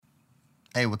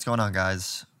Hey, what's going on,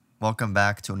 guys? Welcome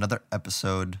back to another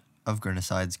episode of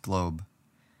Grenicide's Globe.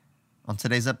 On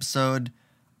today's episode,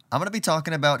 I'm going to be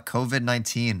talking about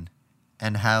COVID-19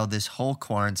 and how this whole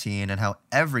quarantine and how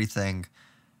everything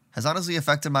has honestly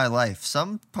affected my life.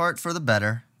 Some part for the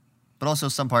better, but also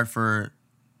some part for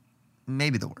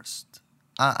maybe the worst.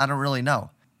 I don't really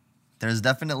know. There's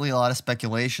definitely a lot of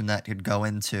speculation that could go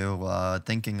into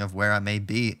thinking of where I may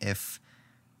be if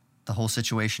the whole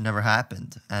situation never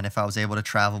happened. And if I was able to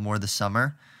travel more this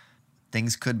summer,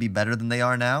 things could be better than they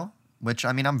are now, which,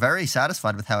 I mean, I'm very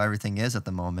satisfied with how everything is at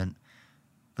the moment.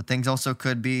 But things also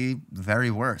could be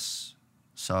very worse.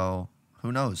 So,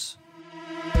 who knows?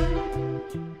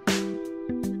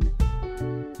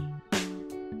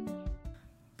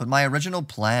 But my original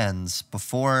plans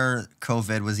before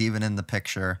COVID was even in the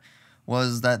picture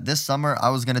was that this summer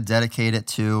I was going to dedicate it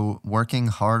to working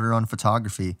harder on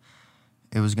photography.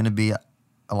 It was going to be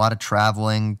a lot of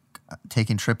traveling,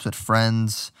 taking trips with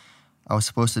friends. I was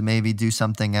supposed to maybe do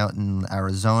something out in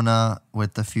Arizona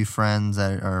with a few friends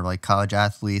that are like college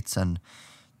athletes and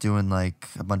doing like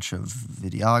a bunch of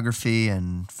videography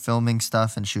and filming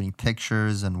stuff and shooting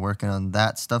pictures and working on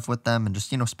that stuff with them and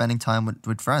just, spending time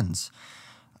with friends.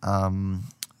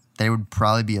 There would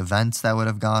probably be events that would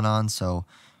have gone on, so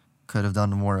could have done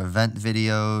more event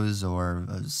videos or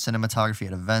cinematography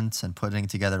at events and putting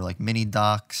together like mini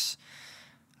docs.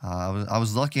 I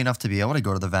was lucky enough to be able to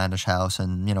go to the Vanish House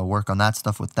and, work on that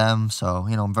stuff with them. So,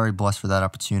 I'm very blessed for that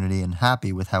opportunity and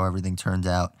happy with how everything turned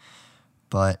out.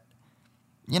 But,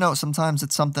 sometimes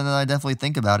it's something that I definitely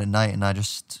think about at night, and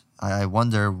I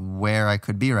wonder where I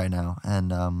could be right now.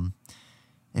 And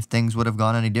if things would have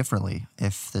gone any differently,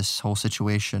 if this whole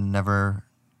situation never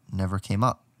came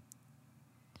up.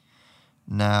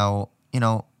 Now,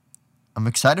 I'm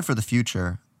excited for the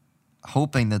future,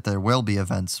 hoping that there will be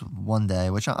events one day,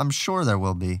 which I'm sure there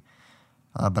will be.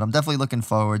 But I'm definitely looking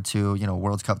forward to,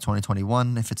 World Cup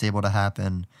 2021, if it's able to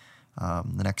happen,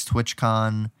 the next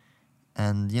TwitchCon,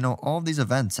 and, all of these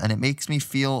events. And it makes me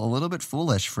feel a little bit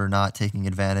foolish for not taking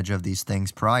advantage of these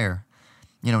things prior.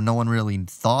 No one really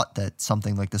thought that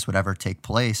something like this would ever take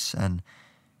place. And,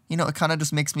 it kind of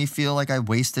just makes me feel like I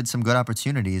wasted some good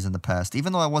opportunities in the past,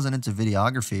 even though I wasn't into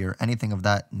videography or anything of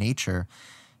that nature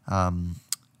in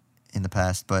the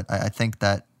past. But I think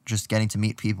that just getting to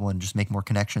meet people and just make more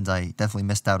connections, I definitely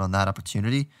missed out on that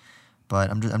opportunity. But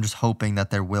I'm just hoping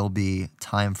that there will be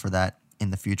time for that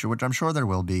in the future, which I'm sure there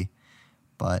will be.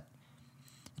 But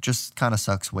it just kind of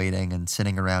sucks waiting and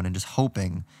sitting around and just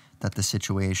hoping that the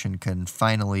situation can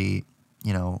finally,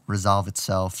 resolve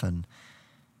itself and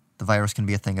the virus can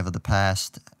be a thing of the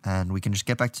past and we can just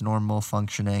get back to normal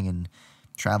functioning and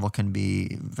travel can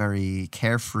be very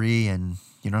carefree and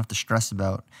you don't have to stress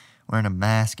about wearing a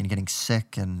mask and getting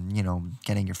sick and,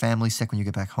 getting your family sick when you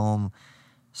get back home.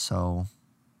 So,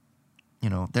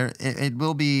 it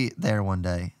will be there one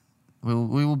day. We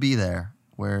will be there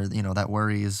where, that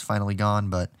worry is finally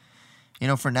gone. But,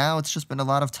 for now, it's just been a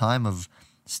lot of time of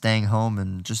staying home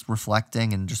and just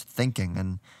reflecting and just thinking.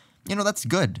 And, that's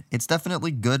good. It's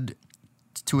definitely good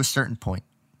to a certain point.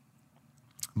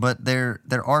 But there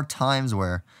are times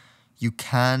where you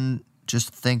can just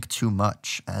think too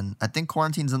much. And I think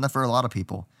quarantine's in there for a lot of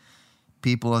people.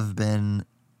 People have been,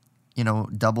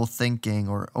 double thinking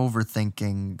or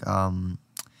overthinking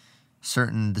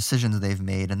certain decisions they've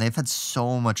made. And they've had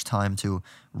so much time to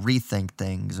rethink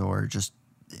things or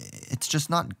it's just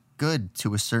not good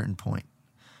to a certain point.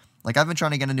 Like I've been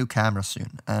trying to get a new camera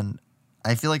soon. And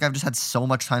I feel like I've just had so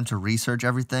much time to research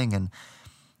everything and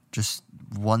just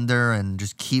wonder and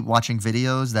just keep watching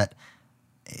videos that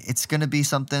it's going to be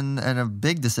something and a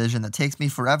big decision that takes me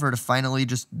forever to finally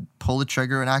just pull the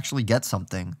trigger and actually get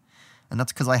something. And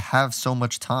that's because I have so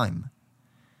much time.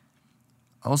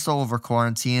 Also, over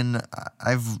quarantine,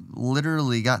 I've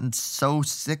literally gotten so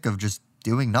sick of just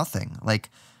doing nothing.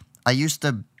 Like, I used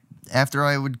to, after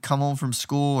I would come home from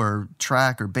school or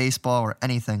track or baseball or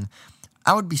anything,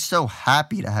 I would be so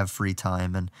happy to have free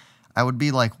time and I would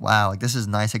be like, wow, like this is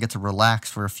nice. I get to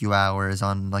relax for a few hours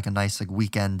on like a nice like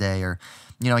weekend day or,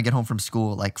 I get home from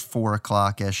school at like 4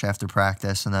 o'clock-ish after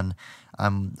practice and then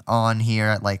I'm on here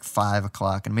at like 5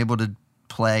 o'clock and I'm able to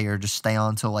play or just stay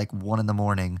on till like 1 in the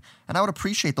morning. And I would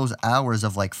appreciate those hours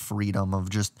of like freedom, of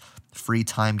just free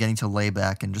time, getting to lay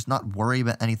back and just not worry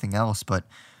about anything else. But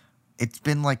it's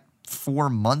been like 4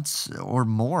 months or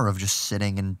more of just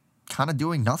sitting and kind of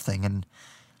doing nothing, and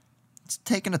it's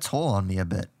taken a toll on me a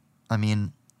bit. I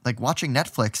mean, like watching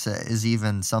Netflix is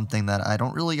even something that I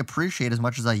don't really appreciate as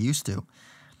much as I used to.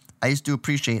 I used to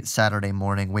appreciate Saturday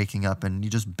morning waking up and you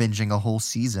just binging a whole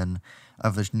season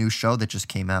of a new show that just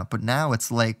came out. But now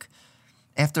it's like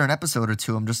after an episode or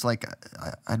two, I'm just like,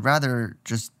 I'd rather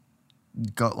just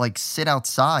go like sit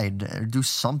outside or do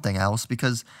something else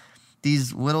because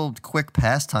these little quick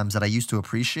pastimes that I used to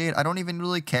appreciate, I don't even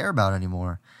really care about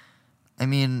anymore. I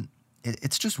mean,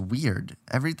 it's just weird.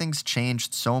 Everything's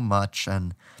changed so much,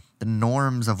 and the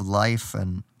norms of life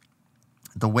and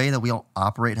the way that we all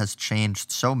operate has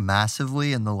changed so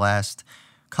massively in the last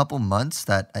couple months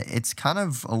that it's kind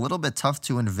of a little bit tough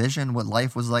to envision what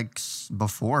life was like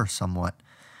before, somewhat.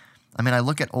 I mean, I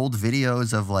look at old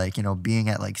videos of like, being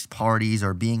at like parties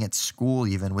or being at school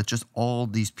even with just all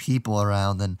these people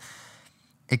around, and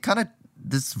it kind of,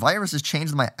 this virus has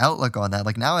changed my outlook on that.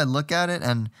 Like now I look at it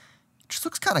and it just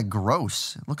looks kind of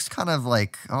gross. It looks kind of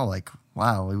like, oh, like,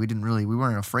 wow, we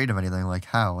weren't afraid of anything. Like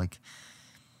how? Like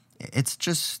it's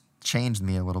just changed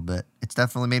me a little bit. It's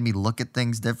definitely made me look at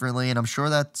things differently, and I'm sure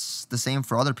that's the same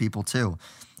for other people too.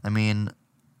 I mean,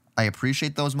 I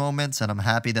appreciate those moments, and I'm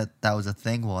happy that that was a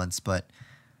thing once, but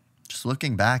just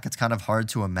looking back, it's kind of hard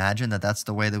to imagine that that's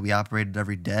the way that we operated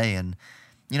every day. And,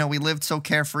 we lived so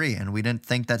carefree, and we didn't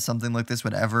think that something like this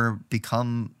would ever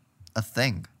become a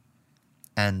thing.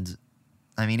 And,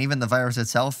 I mean, even the virus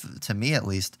itself, to me at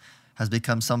least, has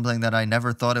become something that I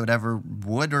never thought it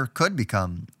would or could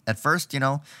become. At first,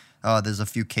 there's a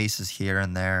few cases here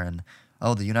and there, and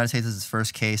the United States is its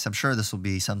first case. I'm sure this will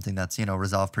be something that's,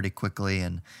 resolved pretty quickly,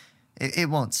 and it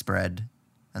won't spread.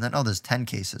 And then, there's 10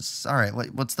 cases. All right,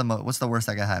 what's the worst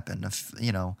that could happen? If,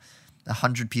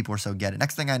 100 people or so get it.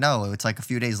 Next thing I know, it's like a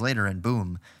few days later, and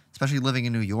boom. Especially living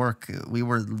in New York, we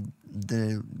were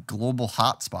the global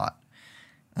hotspot.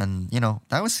 And,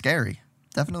 that was scary.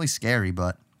 Definitely scary,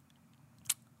 but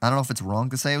I don't know if it's wrong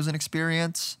to say it was an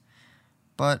experience,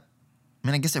 but I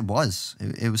mean, I guess it was.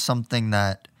 It was something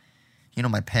that,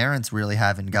 my parents really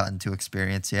haven't gotten to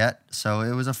experience yet. So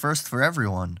it was a first for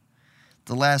everyone.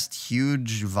 The last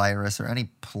huge virus or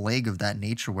any plague of that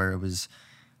nature where it was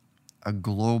a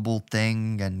global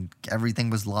thing and everything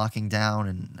was locking down.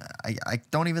 And I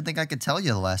don't even think I could tell you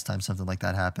the last time something like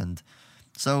that happened.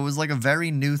 So it was like a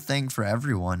very new thing for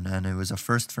everyone. And it was a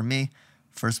first for me,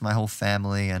 first my whole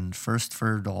family, and first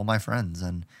for all my friends.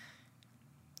 And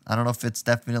I don't know if it's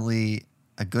definitely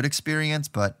a good experience,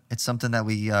 but it's something that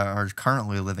we are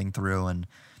currently living through. And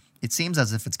it seems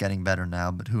as if it's getting better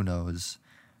now, but who knows?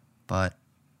 But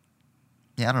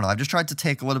yeah, I don't know. I've just tried to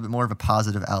take a little bit more of a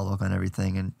positive outlook on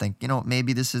everything and think,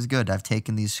 maybe this is good. I've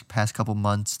taken these past couple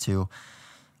months to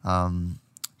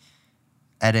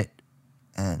edit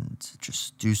and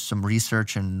just do some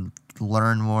research and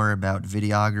learn more about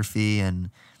videography. And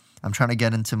I'm trying to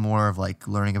get into more of like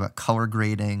learning about color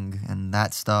grading and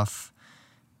that stuff.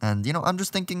 And, I'm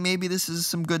just thinking maybe this is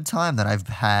some good time that I've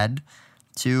had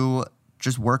to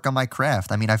just work on my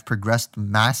craft. I mean, I've progressed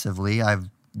massively. I've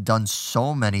done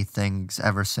so many things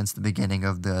ever since the beginning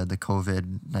of the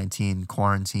COVID-19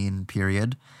 quarantine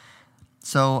period.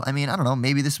 So, I mean, I don't know,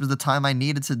 maybe this was the time I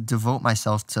needed to devote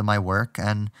myself to my work.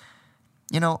 And,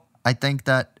 I think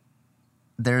that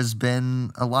there's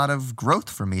been a lot of growth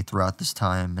for me throughout this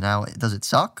time. Now, does it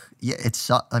suck? Yeah,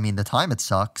 I mean, the time it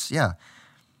sucks, yeah.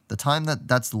 The time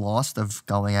that's lost of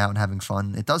going out and having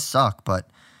fun, it does suck. But,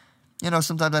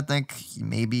 sometimes I think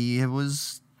maybe it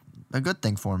was a good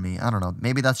thing for me. I don't know.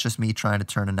 Maybe that's just me trying to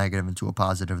turn a negative into a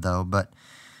positive, though. But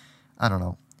I don't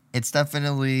know. It's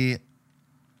definitely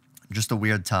just a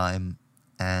weird time,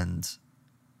 and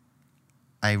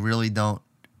I really don't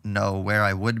know where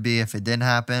I would be if it didn't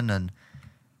happen. And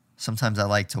sometimes I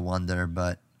like to wonder,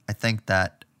 but I think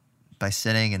that by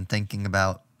sitting and thinking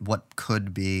about what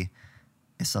could be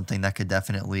is something that could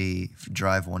definitely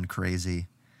drive one crazy.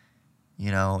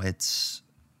 It's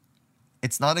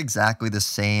not exactly the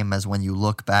same as when you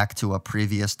look back to a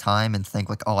previous time and think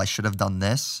like, oh, I should have done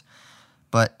this.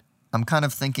 But I'm kind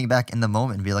of thinking back in the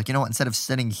moment and be like, what, instead of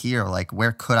sitting here, like,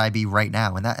 where could I be right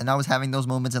now? And I was having those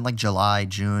moments in like July,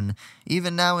 June,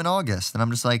 even now in August. And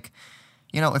I'm just like,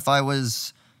 if I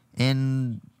was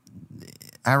in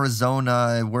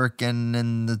Arizona working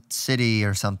in the city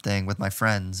or something with my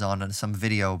friends on some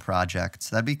video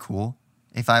projects, that'd be cool.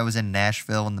 If I was in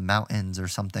Nashville in the mountains or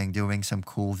something doing some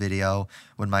cool video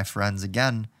with my friends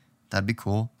again, that'd be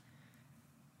cool.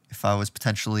 If I was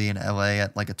potentially in LA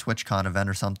at like a TwitchCon event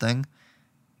or something,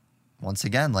 once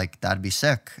again, like that'd be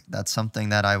sick. That's something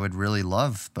that I would really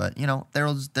love. But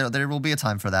there will be a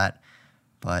time for that.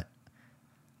 But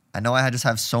I know I just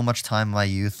have so much time in my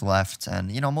youth left,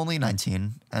 and I'm only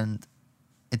 19, and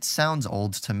it sounds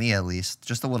old to me at least,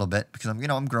 just a little bit, because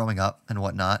I'm growing up and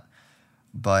whatnot.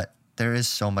 But there is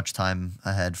so much time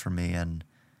ahead for me, and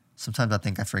sometimes I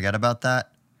think I forget about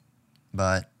that.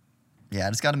 But yeah,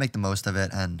 I just got to make the most of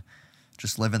it and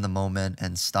just live in the moment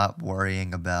and stop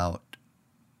worrying about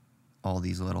all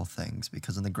these little things,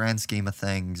 because in the grand scheme of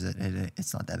things,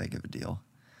 it's not that big of a deal.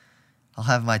 I'll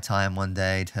have my time one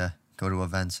day to go to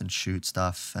events and shoot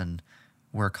stuff and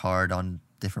work hard on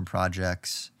different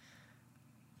projects.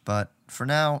 But for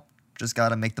now, just got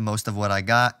to make the most of what I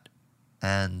got,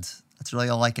 and that's really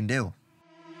all I can do.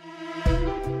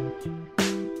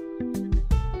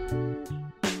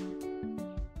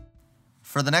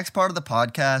 For the next part of the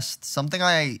podcast, something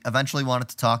I eventually wanted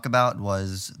to talk about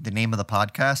was the name of the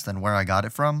podcast and where I got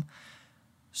it from.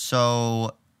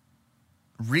 So,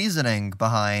 reasoning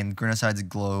behind Grinicide's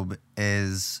Globe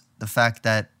is the fact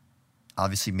that,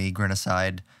 obviously me,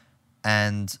 Grinicide,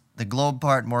 and the globe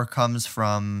part more comes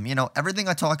from, everything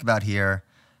I talk about here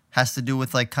has to do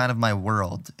with, kind of my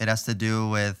world. It has to do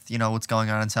with, what's going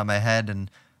on inside my head and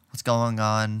what's going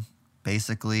on,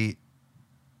 basically,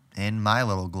 in my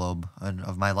little globe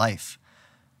of my life.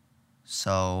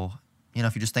 So,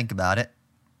 if you just think about it,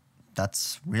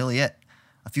 that's really it.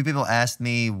 A few people asked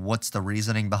me what's the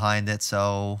reasoning behind it,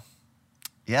 so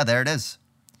yeah, there it is.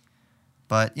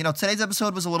 But, today's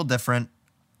episode was a little different.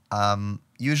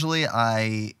 Usually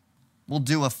I will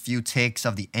do a few takes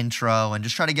of the intro and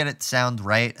just try to get it sound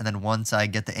right, and then once I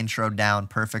get the intro down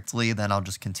perfectly, then I'll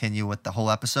just continue with the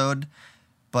whole episode.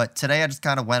 But today I just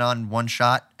kind of went on one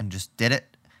shot and just did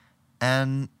it.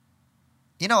 And,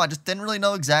 I just didn't really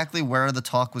know exactly where the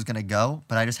talk was going to go,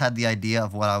 but I just had the idea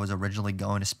of what I was originally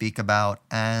going to speak about,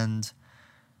 and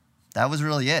that was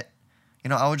really it.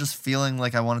 I was just feeling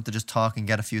like I wanted to just talk and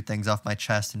get a few things off my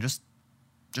chest and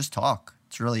just talk.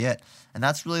 It's really it. And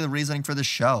that's really the reasoning for this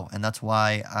show, and that's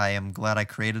why I am glad I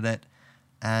created it,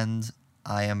 and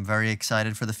I am very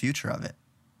excited for the future of it.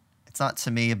 It's not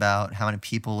to me about how many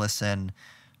people listen,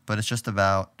 but it's just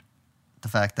about the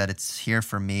fact that it's here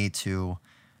for me to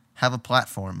have a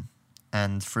platform.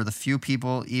 And for the few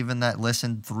people even that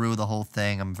listened through the whole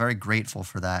thing, I'm very grateful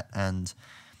for that. And,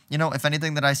 if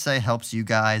anything that I say helps you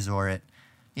guys, or it,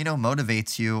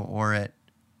 motivates you, or it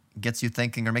gets you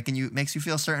thinking, or makes you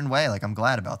feel a certain way, I'm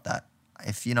glad about that.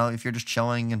 If you're just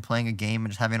chilling and playing a game and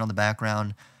just having it on the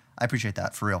background, I appreciate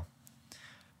that, for real.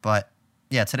 But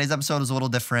yeah, today's episode is a little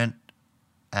different,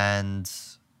 and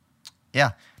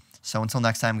yeah. So until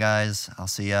next time, guys, I'll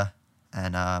see ya,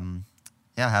 and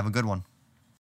yeah, have a good one.